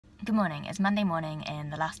Good morning, it's Monday morning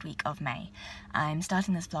in the last week of May. I'm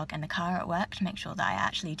starting this vlog in the car at work to make sure that I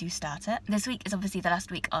actually do start it. This week is obviously the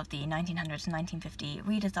last week of the 1900 to 1950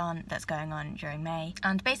 readathon that's going on during May,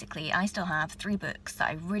 and basically I still have 3 books that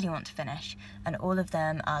I really want to finish, and all of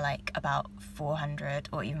them are like about 400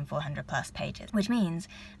 or even 400 plus pages, which means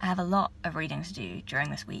I have a lot of reading to do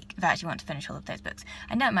during this week if I actually want to finish all of those books.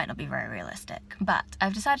 I know it might not be very realistic, but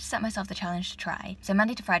I've decided to set myself the challenge to try. So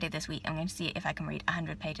Monday to Friday this week I'm going to see if I can read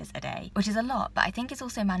 100 pages a day, which is a lot, but I think it's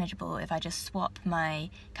also manageable if I just swap my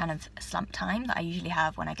kind of slump time that I usually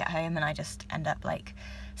have when I get home and I just end up like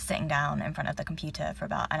sitting down in front of the computer for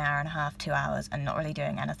about an hour and a half, 2 hours and not really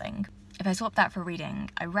doing anything. If I swap that for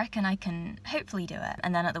reading, I reckon I can hopefully do it,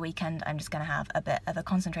 and then at the weekend I'm just going to have a bit of a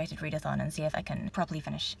concentrated readathon and see if I can properly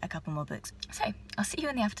finish a couple more books. So, I'll see you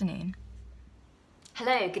in the afternoon.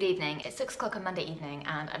 Hello, good evening. It's 6 o'clock on Monday evening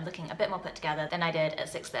and I'm looking a bit more put together than I did at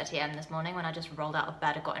 6:30 AM this morning when I just rolled out of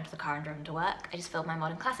bed and got into the car and driven to work. I just filmed my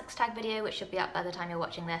Modern Classics tag video, which should be up by the time you're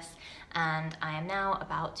watching this, and I am now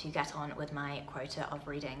about to get on with my quota of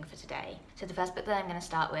reading for today. So the first book that I'm going to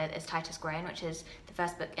start with is Titus Groan, which is the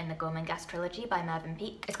first book in the Gormenghast trilogy by Mervyn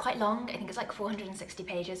Peake. It's quite long, I think it's like 460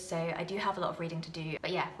 pages, so I do have a lot of reading to do.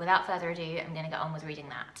 But yeah, without further ado, I'm going to get on with reading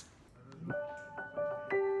that.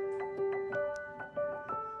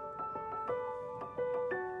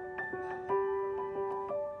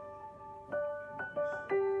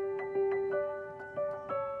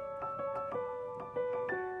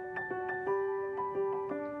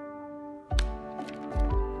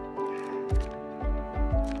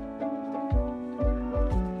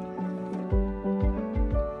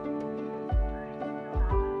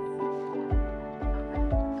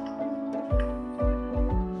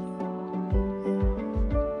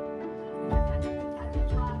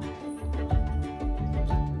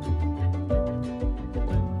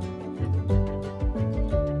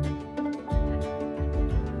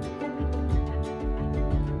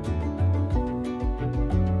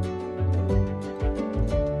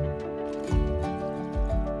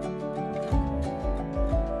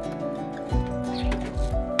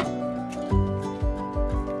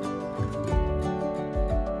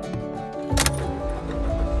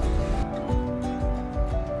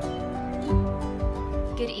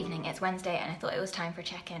 Good evening, it's Wednesday and I thought it was time for a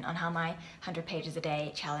check-in on how my 100 pages a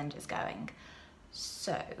day challenge is going.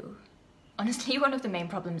 So, honestly one of the main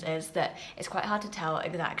problems is that it's quite hard to tell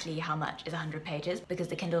exactly how much is 100 pages because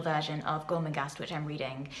the Kindle version of Gormenghast, which I'm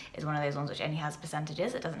reading, is one of those ones which only has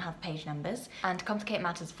percentages, it doesn't have page numbers. And to complicate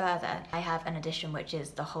matters further, I have an edition which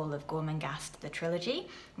is the whole of Gormenghast, the trilogy,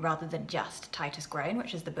 rather than just Titus Groan,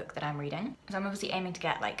 which is the book that I'm reading. So I'm obviously aiming to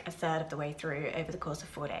get like a third of the way through over the course of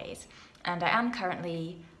 4 days. And I am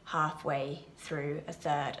currently halfway through, a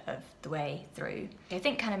third of the way through. I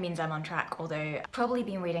think kind of means I'm on track, although I've probably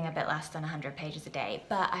been reading a bit less than 100 pages a day,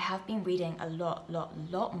 but I have been reading a lot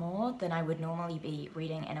more than I would normally be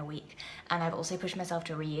reading in a week. And I've also pushed myself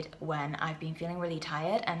to read when I've been feeling really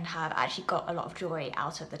tired and have actually got a lot of joy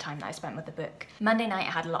out of the time that I spent with the book. Monday night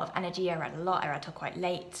I had a lot of energy, I read a lot, I read till quite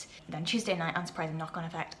late. Then Tuesday night, unsurprising knock-on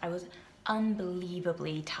effect, I was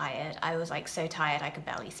unbelievably tired. I was like so tired I could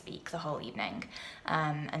barely speak the whole evening,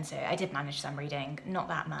 and so I did manage some reading, not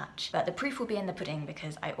that much, but the proof will be in the pudding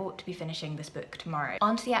because I ought to be finishing this book tomorrow.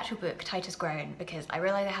 On to the actual book, Titus Groan, because I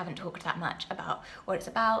realise I haven't talked that much about what it's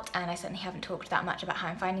about, and I certainly haven't talked that much about how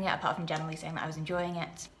I'm finding it, apart from generally saying that I was enjoying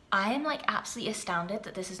it. I am like absolutely astounded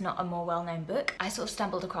that this is not a more well-known book. I sort of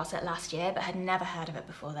stumbled across it last year but had never heard of it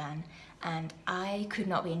before then, and I could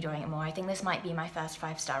not be enjoying it more. I think this might be my first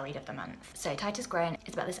 5-star read of the month. So Titus Groan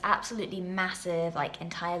is about this absolutely massive, like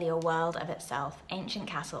entirely a world of itself, ancient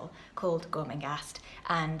castle called Gormenghast,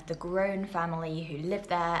 and the Groan family who live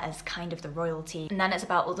there as kind of the royalty. And then it's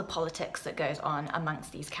about all the politics that goes on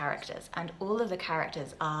amongst these characters, and all of the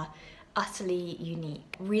characters are utterly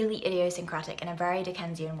unique, really idiosyncratic in a very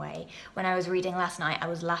Dickensian way. When I was reading last night, I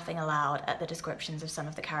was laughing aloud at the descriptions of some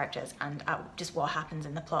of the characters and at just what happens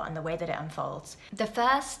in the plot and the way that it unfolds. The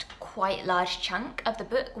first quite large chunk of the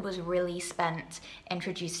book was really spent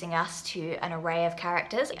introducing us to an array of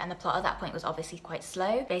characters, and the plot at that point was obviously quite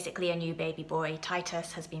slow. Basically, a new baby boy,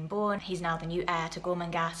 Titus, has been born. He's now the new heir to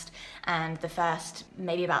Gormenghast, and the first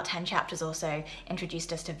maybe about 10 chapters or so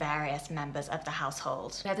introduced us to various members of the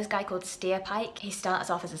household. Now, this guy called Peake, he starts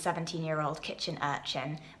off as a 17-year-old kitchen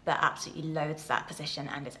urchin, but absolutely loathes that position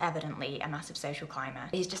and is evidently a massive social climber.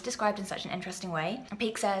 He's just described in such an interesting way.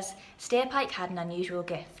 Peake says, Peake had an unusual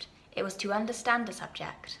gift. It was to understand a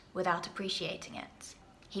subject without appreciating it.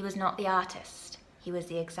 He was not the artist, he was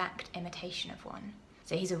the exact imitation of one.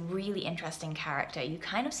 So he's a really interesting character. You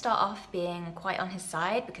kind of start off being quite on his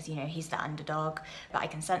side because, you know, he's the underdog, but I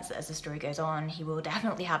can sense that as the story goes on, he will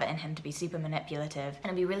definitely have it in him to be super manipulative, and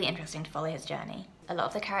it'll be really interesting to follow his journey. A lot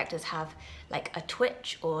of the characters have like a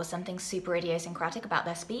twitch or something super idiosyncratic about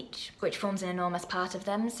their speech, which forms an enormous part of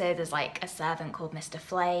them. So there's like a servant called Mr.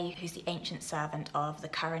 Flay, who's the ancient servant of the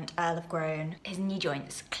current Earl of Groan. His knee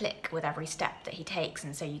joints click with every step that he takes,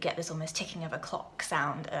 and so you get this almost ticking of a clock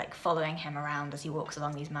sound like following him around as he walks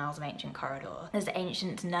along these miles of ancient corridor. There's the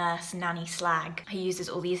ancient nurse, Nanny Slag, who uses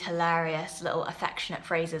all these hilarious little affectionate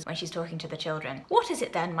phrases when she's talking to the children. What is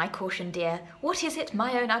it then, my caution dear? What is it,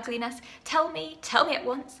 my own ugliness? Tell me at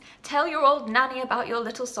once. Tell your old nanny about your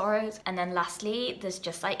little sorrows. And then lastly, there's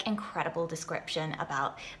just like incredible description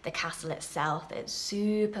about the castle itself. It's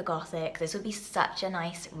super gothic. This would be such a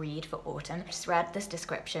nice read for autumn. I just read this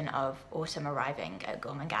description of autumn arriving at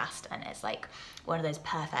Gormenghast, and it's like one of those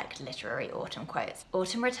perfect literary autumn quotes.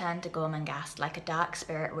 Autumn returned to Gormenghast like a dark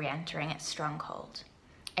spirit re-entering its stronghold.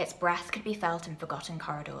 Its breath could be felt in forgotten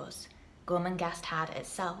corridors. Gormenghast had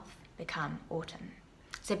itself become autumn.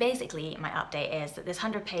 So basically, my update is that this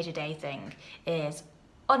 100-page-a-day thing is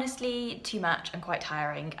honestly too much and quite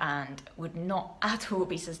tiring and would not at all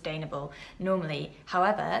be sustainable normally.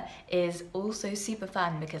 However, is also super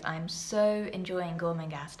fun because I'm so enjoying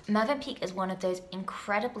Gormenghast. Mervyn Peake is one of those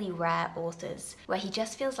incredibly rare authors where he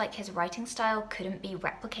just feels like his writing style couldn't be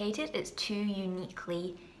replicated. It's too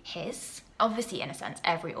uniquely his. Obviously, in a sense,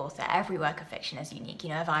 every author, every work of fiction is unique. You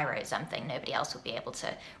know, if I wrote something, nobody else would be able to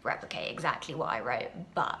replicate exactly what I wrote,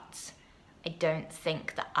 but I don't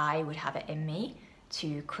think that I would have it in me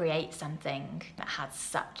to create something that has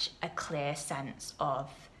such a clear sense of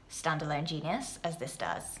standalone genius as this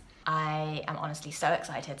does. I am honestly so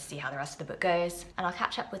excited to see how the rest of the book goes, and I'll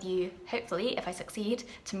catch up with you, hopefully, if I succeed,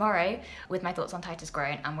 tomorrow with my thoughts on Titus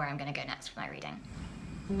Groan and where I'm going to go next with my reading.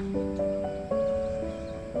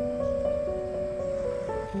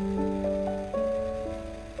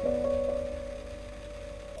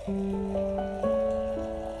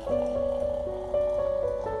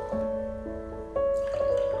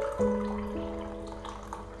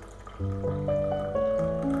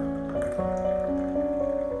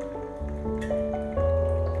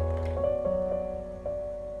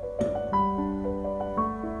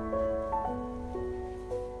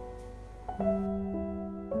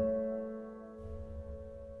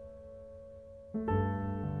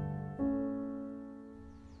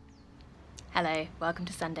 Hello, welcome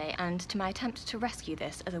to Sunday, and to my attempt to rescue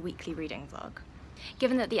this as a weekly reading vlog.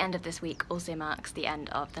 Given that the end of this week also marks the end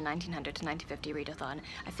of the 1900 to 1950 readathon,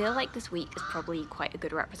 I feel like this week is probably quite a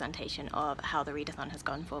good representation of how the readathon has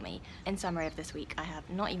gone for me. In summary of this week, I have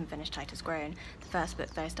not even finished Titus Groan, the first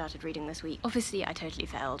book that I started reading this week. Obviously, I totally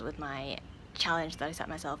failed with my challenge that I set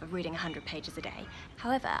myself of reading 100 pages a day.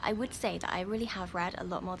 However, I would say that I really have read a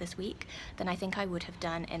lot more this week than I think I would have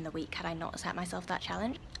done in the week had I not set myself that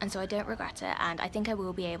challenge, and so I don't regret it, and I think I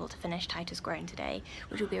will be able to finish Titus Groan today,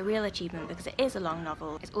 which will be a real achievement because it is a long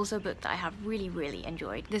novel. It's also a book that I have really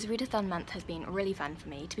enjoyed. This readathon month has been really fun for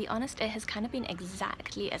me. To be honest, it has kind of been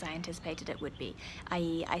exactly as I anticipated it would be.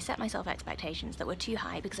 I set myself expectations that were too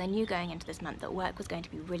high because I knew going into this month that work was going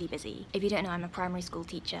to be really busy. If you don't know, I'm a primary school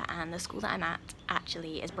teacher, and the school that I'm at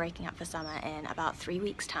actually is breaking up for summer in about 3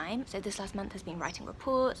 weeks' time. So this last month has been writing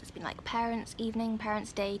reports, it's been like parents' evening,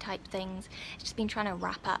 parents' day type things. It's just been trying to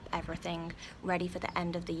wrap up everything ready for the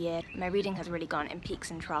end of the year. My reading has really gone in peaks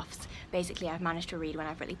and troughs. Basically, I've managed to read when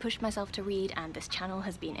I've really pushed myself to read, and this channel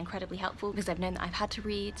has been incredibly helpful because I've known that I've had to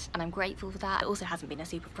read, and I'm grateful for that. It also hasn't been a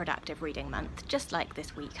super productive reading month, just like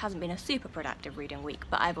this week hasn't been a super productive reading week,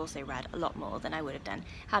 but I've also read a lot more than I would have done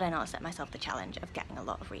had I not set myself the challenge of getting a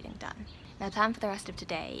lot of reading done. My plan for the rest of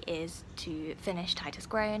today is to finish Titus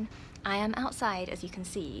Groan. I am outside, as you can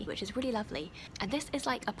see, which is really lovely, and this is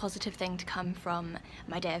like a positive thing to come from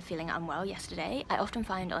my day of feeling unwell yesterday. I often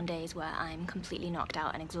find on days where I'm completely knocked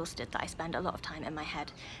out and exhausted that I spend a lot of time in my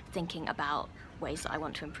head thinking about ways that I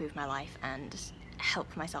want to improve my life and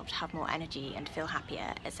help myself to have more energy and feel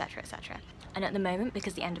happier, etc, etc. And at the moment,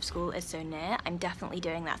 because the end of school is so near, I'm definitely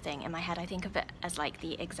doing that thing. In my head, I think of it as like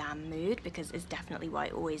the exam mood, because it's definitely what I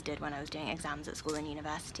always did when I was doing exams at school and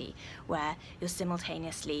university, where you're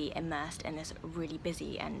simultaneously immersed in this really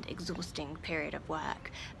busy and exhausting period of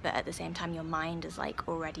work, but at the same time your mind is like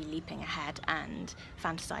already leaping ahead and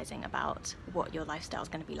fantasizing about what your lifestyle is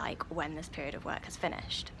going to be like when this period of work has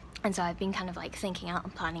finished. And so I've been kind of like thinking out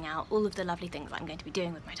and planning out all of the lovely things that I'm going to be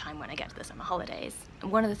doing with my time when I get to the summer holidays.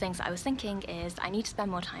 And one of the things that I was thinking is I need to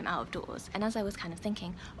spend more time out of doors. And as I was kind of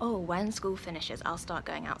thinking, oh, when school finishes, I'll start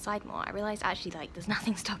going outside more, I realized actually like there's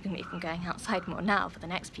nothing stopping me from going outside more now for the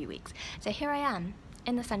next few weeks. So here I am,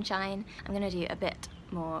 in the sunshine. I'm going to do a bit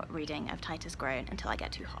more reading of Titus Groan until I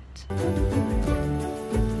get too hot.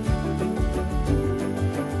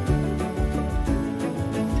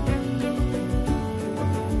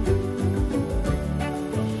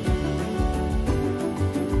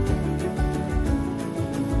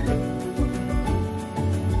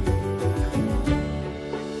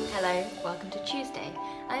 Hello, welcome to Tuesday.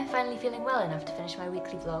 I am finally feeling well enough to finish my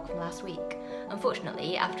weekly vlog from last week.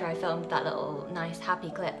 Unfortunately, after I filmed that little nice happy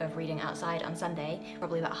clip of reading outside on Sunday,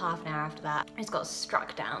 probably about half an hour after that, I just got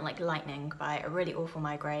struck down like lightning by a really awful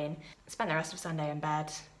migraine. Spent the rest of Sunday in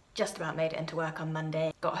bed, just about made it into work on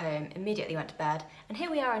Monday, got home, immediately went to bed, and here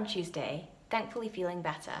we are on Tuesday, thankfully feeling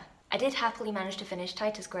better. I did happily manage to finish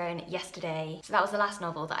Titus Groan yesterday, so that was the last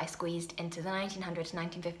novel that I squeezed into the 1900 to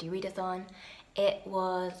 1950 readathon. It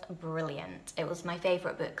was brilliant. It was my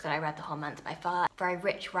favourite book that I read the whole month by far. Very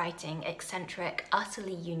rich writing, eccentric,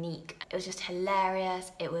 utterly unique. It was just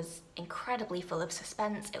hilarious. It was incredibly full of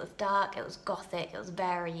suspense. It was dark, it was gothic, it was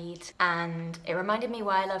varied. And it reminded me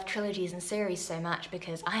why I love trilogies and series so much,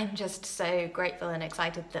 because I'm just so grateful and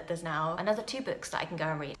excited that there's now another 2 books that I can go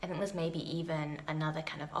and read. I think there's maybe even another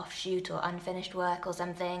kind of offshoot or unfinished work or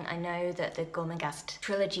something. I know that the Gormenghast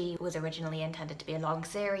trilogy was originally intended to be a long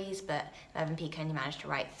series, but Mervyn Peake only managed to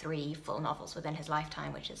write 3 full novels within his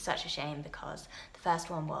lifetime, which is such a shame because the first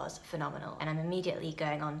one was phenomenal. And I'm immediately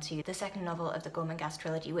going on to the second novel of the Gormenghast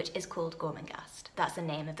trilogy, which is called Gormenghast. That's the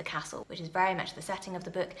name of the castle, which is very much the setting of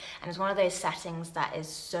the book, and it's one of those settings that is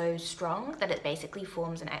so strong that it basically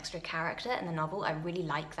forms an extra character in the novel. I really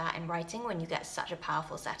like that in writing, when you get such a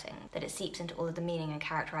powerful setting that it seeps into all of the meaning and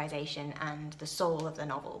characterization, and the soul of the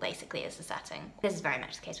novel basically is the setting. This is very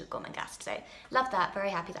much the case with Gormenghast, so love that,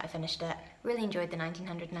 very happy that I finished it. Really enjoyed the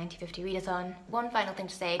 1900-1950 readathon. One final thing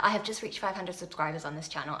to say, I have just reached 500 subscribers on this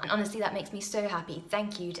channel, and honestly that makes me so happy.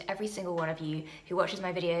 Thank you to every single one of you who watches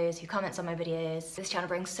my videos, who comments on my videos. This channel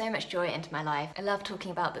brings so much joy into my life. I love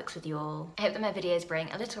talking about books with you all. I hope that my videos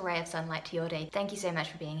bring a little ray of sunlight to your day. Thank you so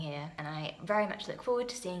much for being here, and I very much look forward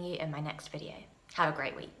to seeing you in my next video. Have a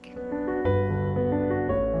great week.